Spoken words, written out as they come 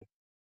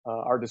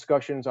Our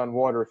discussions on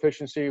water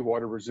efficiency,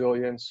 water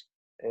resilience,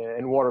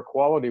 and water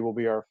quality will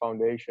be our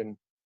foundation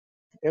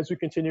as we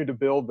continue to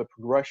build the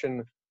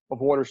progression of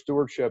water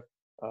stewardship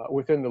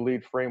within the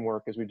LEED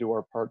framework as we do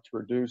our part to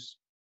reduce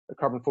the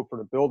carbon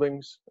footprint of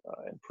buildings,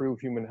 improve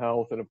human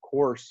health, and of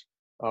course,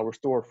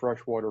 restore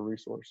freshwater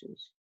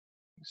resources.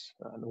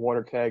 The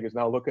water tag is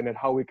now looking at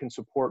how we can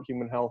support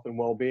human health and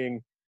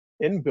well-being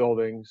in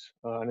buildings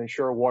and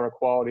ensure water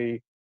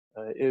quality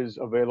is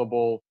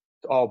available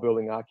to all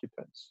building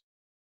occupants.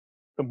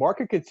 The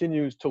market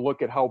continues to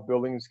look at how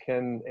buildings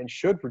can and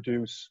should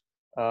reduce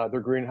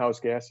their greenhouse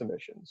gas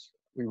emissions.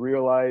 We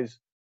realize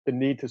the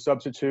need to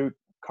substitute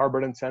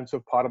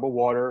carbon-intensive potable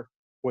water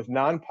with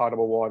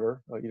non-potable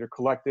water, either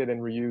collected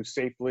and reused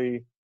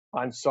safely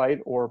on site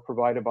or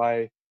provided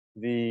by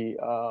the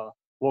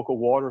local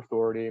water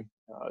authority,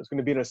 is going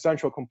to be an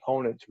essential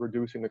component to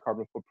reducing the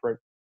carbon footprint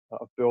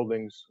of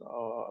buildings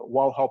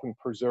while helping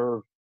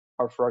preserve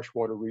our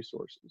freshwater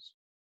resources.